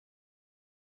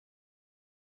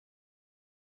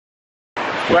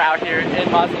We're out here in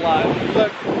Mazatlán.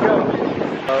 Look, go.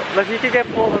 Look, you can get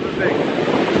pulled on the thing.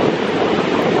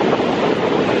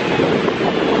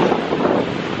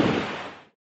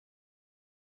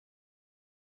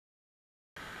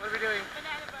 What are we doing?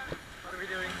 What are we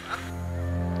doing?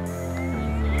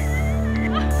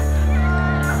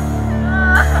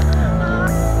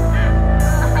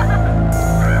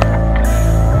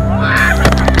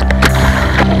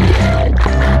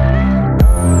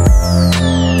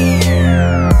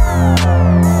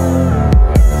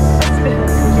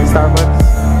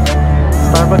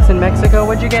 Starbucks in Mexico,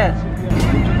 what'd you get?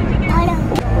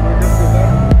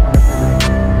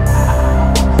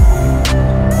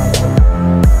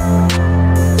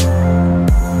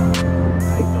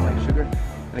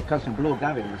 It comes from blue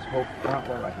agave, this whole front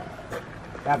wall right here.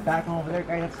 That back one over there,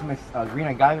 guys, that's green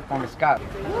agave from Scott.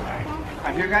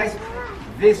 Right here, guys,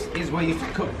 this is where you used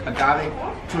to cook agave.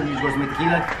 Children used to make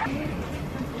tequila.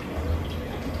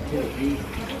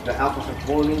 The alcohol's are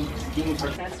boiling, steaming.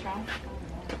 That's strong.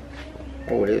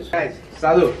 Oh, it is. Guys,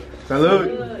 salud. Salud.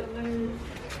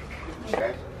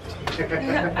 Okay.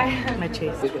 I have my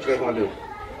chase. This is what you guys want to do.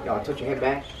 Y'all touch your head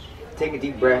back, take a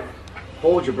deep breath.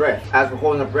 Hold your breath. As we're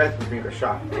holding our breath, we drink a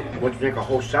shot. Once you drink a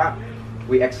whole shot,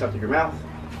 we exhale through your mouth,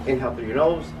 inhale through your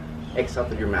nose, exhale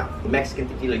through your mouth. Mexican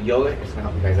tequila yoga is gonna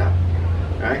help you guys out.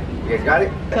 Alright? You guys got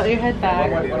it? Tilt your head back.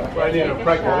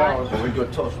 So we do a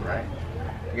toast, right?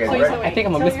 You guys ready? I think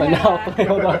I'm gonna miss my mouth.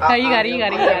 Hold on. No, you got it, you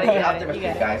got it, you got it, you got it. You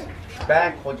got it, guys.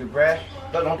 Back, hold your breath.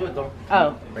 No, don't do it though.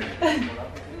 Oh.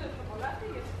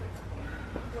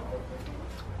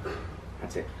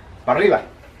 That's it. Para arriba.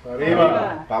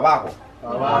 Arriba. Para abajo.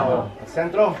 Abajo. Al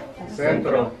centro.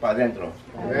 Centro. Para adentro.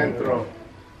 Dentro.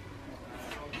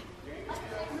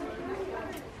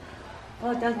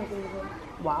 Oh, it does make it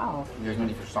good. Wow. There's no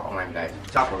need for salt and lime, guys.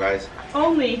 Chopper, guys.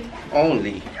 Only.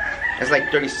 Only. That's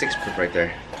like 36 proof right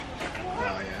there.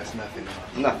 Oh yeah, that's nothing.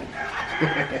 Nothing.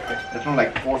 That's from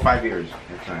like 4 or 5 years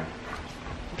at time.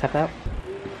 Tap out.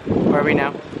 Where are we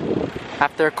now?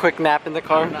 After a quick nap in the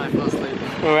car? No, I fell asleep.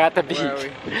 We're at the beach. Where are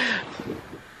we?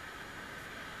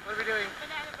 What are we doing?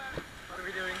 Banana boat. What are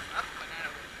we doing? Banana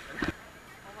boat.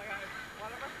 Oh my god,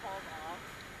 one of us falls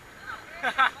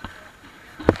off.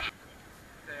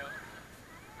 Dale.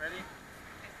 Ready?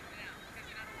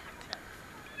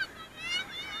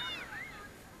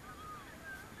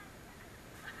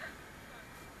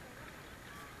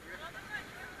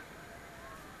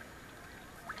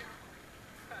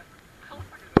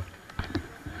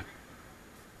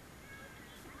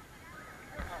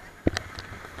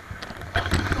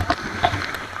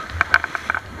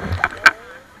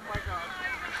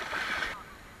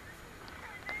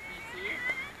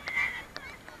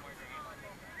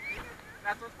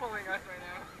 That's what's pulling us right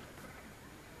now.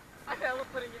 I felt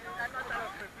putting it in. I thought that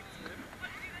was